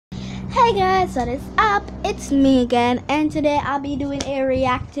Hey guys, what is up? It's me again, and today I'll be doing a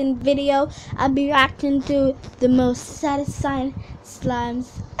reacting video. I'll be reacting to the most satisfying slimes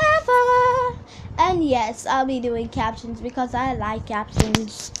ever. And yes, I'll be doing captions because I like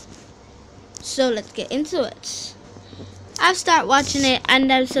captions. So let's get into it. I've started watching it and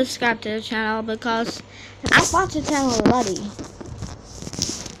then subscribe to the channel because I've watched the channel already.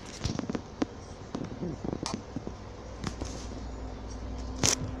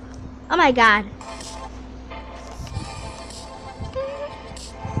 Oh my god.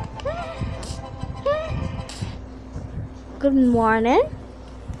 Good morning.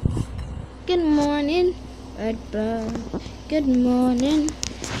 Good morning. Redbird. Good morning.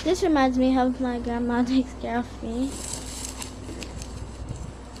 This reminds me of my grandma takes care of me.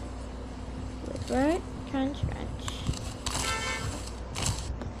 Redbird. Crunch, crunch.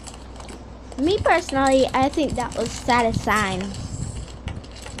 Me personally, I think that was satisfying.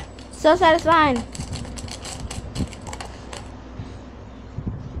 So satisfying.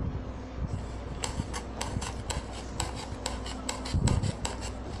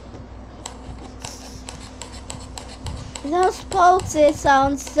 Those pulses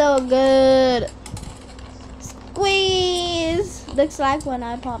sound so good. Squeeze. Looks like when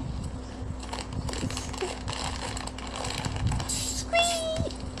I pop.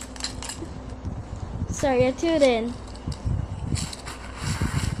 Squeeze. Sorry, I tuned in.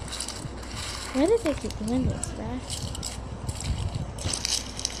 Why did they keep doing this, bruh?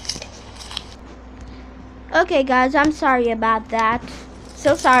 Okay, guys, I'm sorry about that.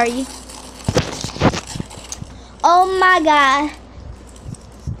 So sorry. Oh my god.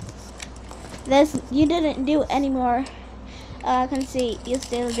 You didn't do anymore. I can see you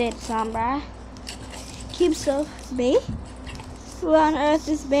still did some, bruh. Keep so, bae. Who on earth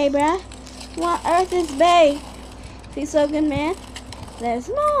is bae, bruh? Who on earth is bae? He's so good, man. There's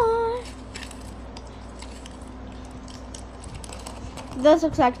more. Those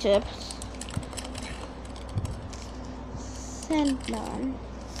look like chips. Sandman.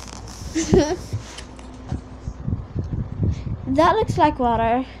 That looks like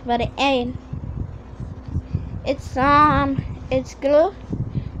water, but it ain't. It's glue.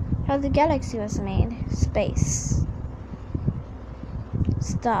 How the galaxy was made. Space.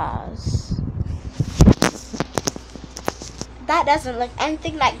 Stars. That doesn't look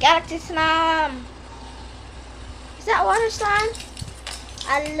anything like galaxy slime. Is that water slime?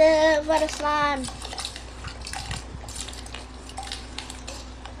 I love water slime.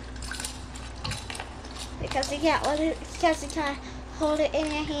 Because you can't hold it in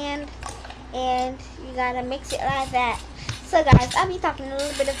your hand, and you gotta mix it like that. So guys, I'll be talking a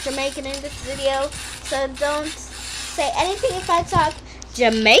little bit of Jamaican in this video, so don't say anything if I talk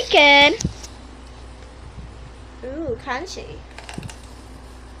Jamaican. Ooh, crunchy.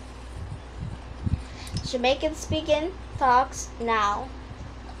 Jamaican speaking talks now.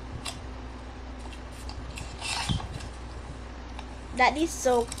 That is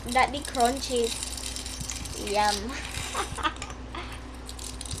crunchy. Yum.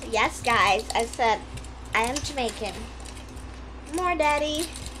 Yes, guys, I said I am Jamaican. More, daddy.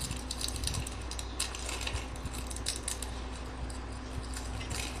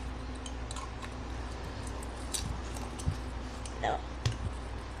 No.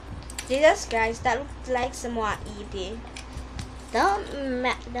 Jesus Christ, that looks like someone eating. Don't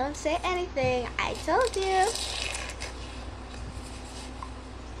say anything. I told you.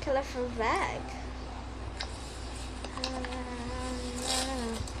 Colorful bag.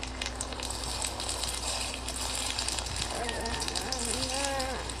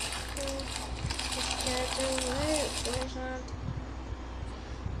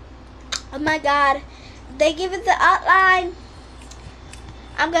 Oh my god, they give it the outline.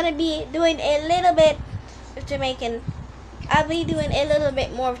 I'm gonna be doing a little bit of Jamaican. I'll be doing a little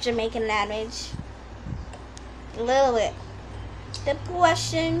bit more of Jamaican language. A little bit. The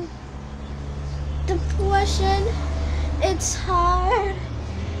portion, it's hard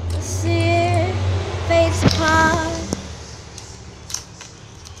to see face apart.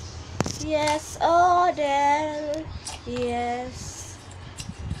 Yes, oh there, yes.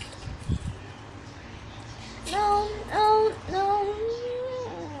 No.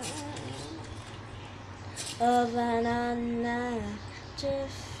 Oh, banana,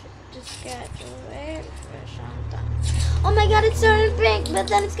 just get away for some time. Oh my god, it's turning pink, but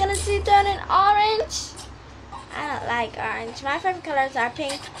then it's gonna turning orange. I don't like orange. My favorite colors are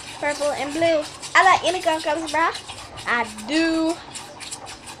pink, purple, and blue. I like unicorn colors, bruh. I do.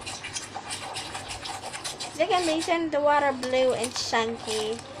 They can be turning the water blue and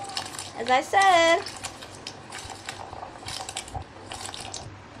chunky. As I said.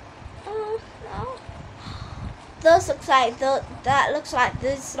 those looks like that looks like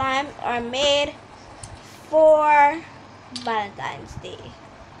these slime are made for Valentine's Day.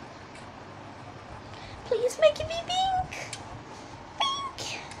 Please make it be pink.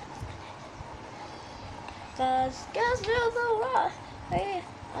 Pink. Cause girls rule the world. Hey,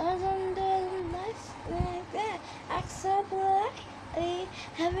 I was under the nights like that. Act so politely.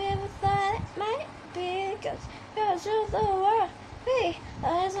 Have you ever thought it might be? Cause girls rule the world. Hey,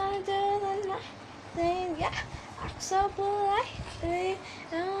 I was under the night thing. Yeah, act so politely.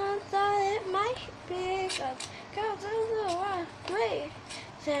 No one thought it might be. Cause girls rule the world. Hey,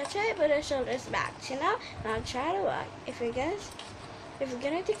 so try to put your shoulders back, you know? Now try to walk. If you're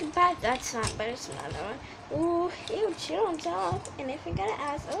gonna take a bite, that's fine, but it's another one. Ooh, you chill on top. And if you're gonna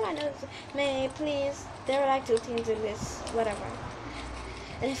ask, oh, I know this, may please. There are like 2 teams in this, whatever.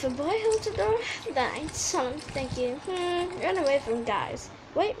 And if a boy holds the door, then I tell him, thank you. Run away from guys.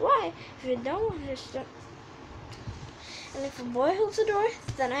 Wait, why? If you don't understand. And if a boy holds the door,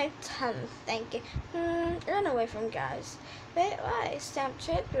 then I tell him, thank you. Run away from guys. Wait, why? Stamp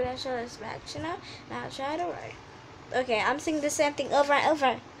trip, through that shoulders back, you know? Now try to work. Okay, I'm singing the same thing over and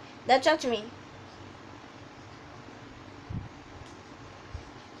over. Don't judge me.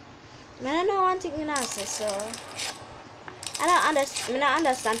 I don't know one thing you know, so I don't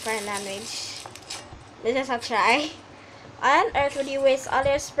understand foreign language. Let's just try. Why on earth would you waste all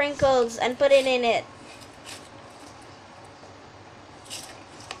your sprinkles and put it in it?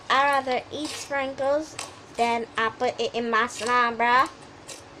 I'd rather eat sprinkles than I put it in my slime, bruh.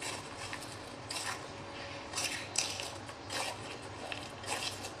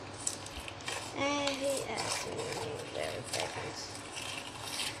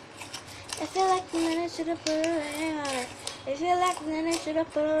 I feel like then I should have put a ring on it. I feel like then I should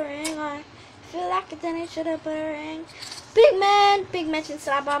have put a ring on it. I feel like then I should have put a ring. Pigment and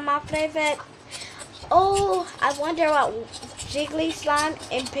slime are my favorite. Oh, I wonder what jiggly slime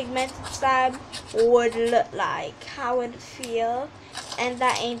and pigmented slime would look like. How would it feel? And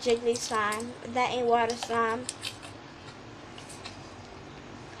that ain't jiggly slime. That ain't water slime.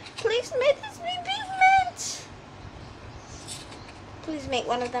 Please make this be pigment. Please make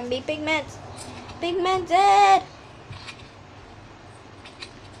one of them be pigment. Pigmented.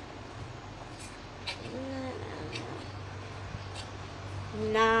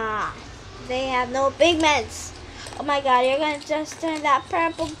 Nah, they have no pigments. Oh my god, you're gonna just turn that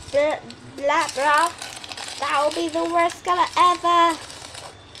purple black, bro. That will be the worst color ever.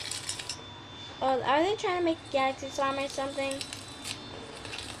 Oh, are they trying to make galaxy slime or something?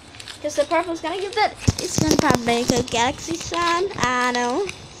 Because the purple's gonna give that. It's gonna probably make a galaxy slime. I know.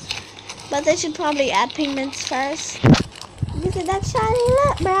 But they should probably add pigments first. Look at that shiny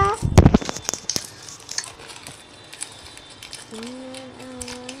look, bro.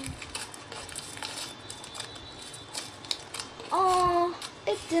 Oh,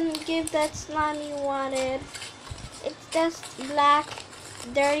 it didn't give that slime you wanted. It's just black,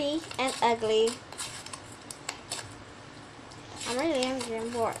 dirty, and ugly. I'm really angry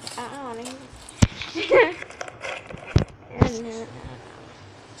and bored. I don't want to.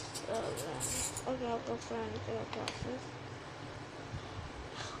 Okay, I'll go for anything captions.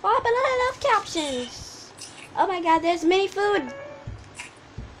 Oh, but I love captions. Oh my god, there's mini food.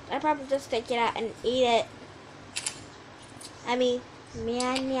 I probably just take it out and eat it. I mean,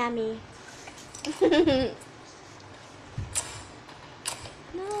 yummy.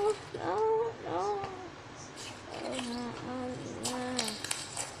 No.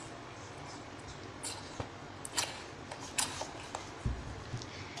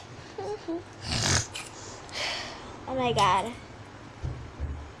 Oh my god.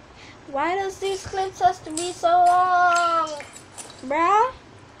 Why does these clips have to be so long? Bruh?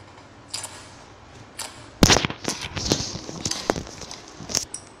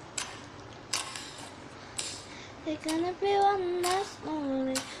 It's gonna be one last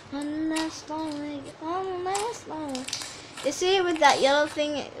lonely, one last lonely, one last lonely. You see, with that yellow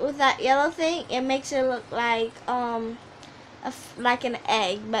thing, it makes it look like like an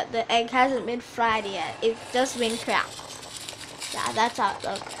egg, but the egg hasn't been fried yet. It's just been cracked. Yeah, that's how it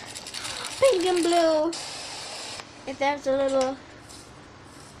looks. Pink and blue. If there's a little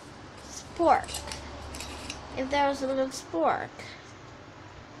spork.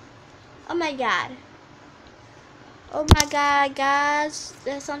 Oh my god. Oh my god, guys.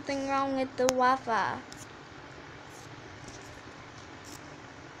 There's something wrong with the Wi-Fi.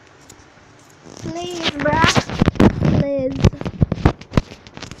 Please, bruh. Please.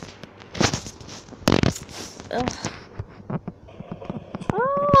 Ugh.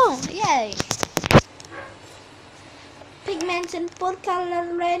 Oh, yay. Pigments in full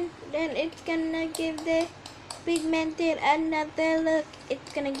color red. Then it's gonna give the pigmented, another look.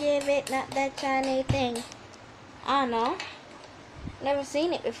 It's gonna give it not that shiny thing. I don't know. Never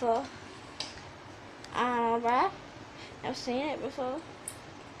seen it before. I don't know, bruh. Never seen it before.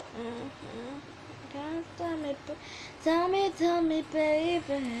 Tell me,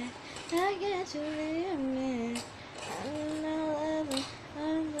 baby. I get you in me. I'm not loving.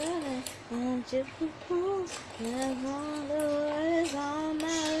 I'm just on the words on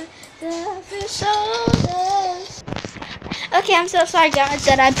my selfish shoulders. Okay, I'm so sorry, guys,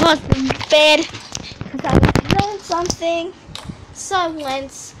 that I paused the bed because I was doing something. So I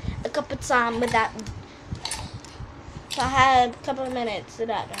went a couple times without. So I had a couple of minutes to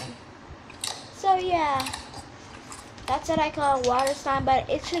that done. So yeah, that's what I call water slime, but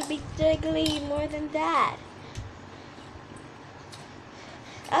it should be jiggly more than that.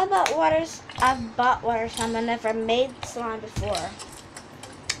 I've bought water slime. I never made slime before,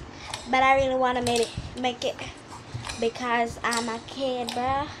 but I really want to make it because I'm a kid,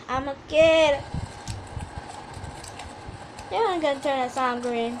 bruh. I'm a kid. Yeah, I'm gonna turn that slime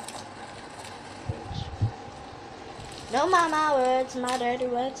green. No my words, my dirty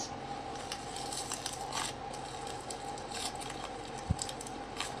words.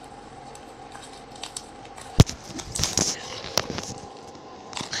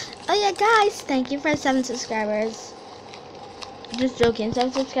 Oh yeah, guys, thank you for 7 subscribers. Just joking,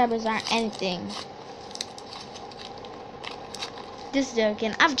 7 subscribers aren't anything. Just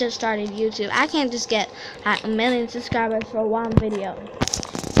joking, I've just started YouTube. I can't just get like 1 million subscribers for one video.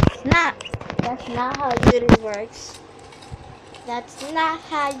 That's not how YouTube works. That's not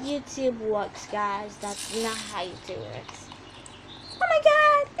how YouTube works, guys. That's not how YouTube works. Oh my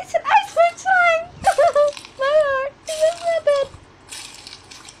god, it's an iceberg slime! My heart is a ribbon.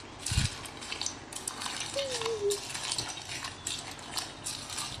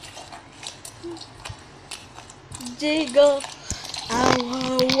 Jiggle, I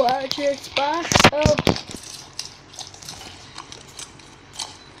wanna watch it sparkle.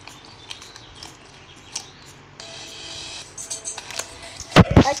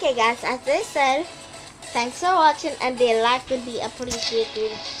 Okay guys, as I said, thanks for watching and the like would be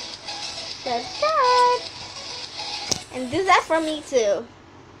appreciated. Subscribe and do that for me too.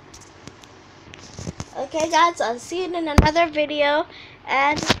 Okay guys, I'll see you in another video,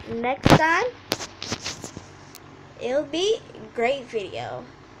 and next time it'll be a great video.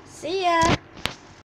 See ya.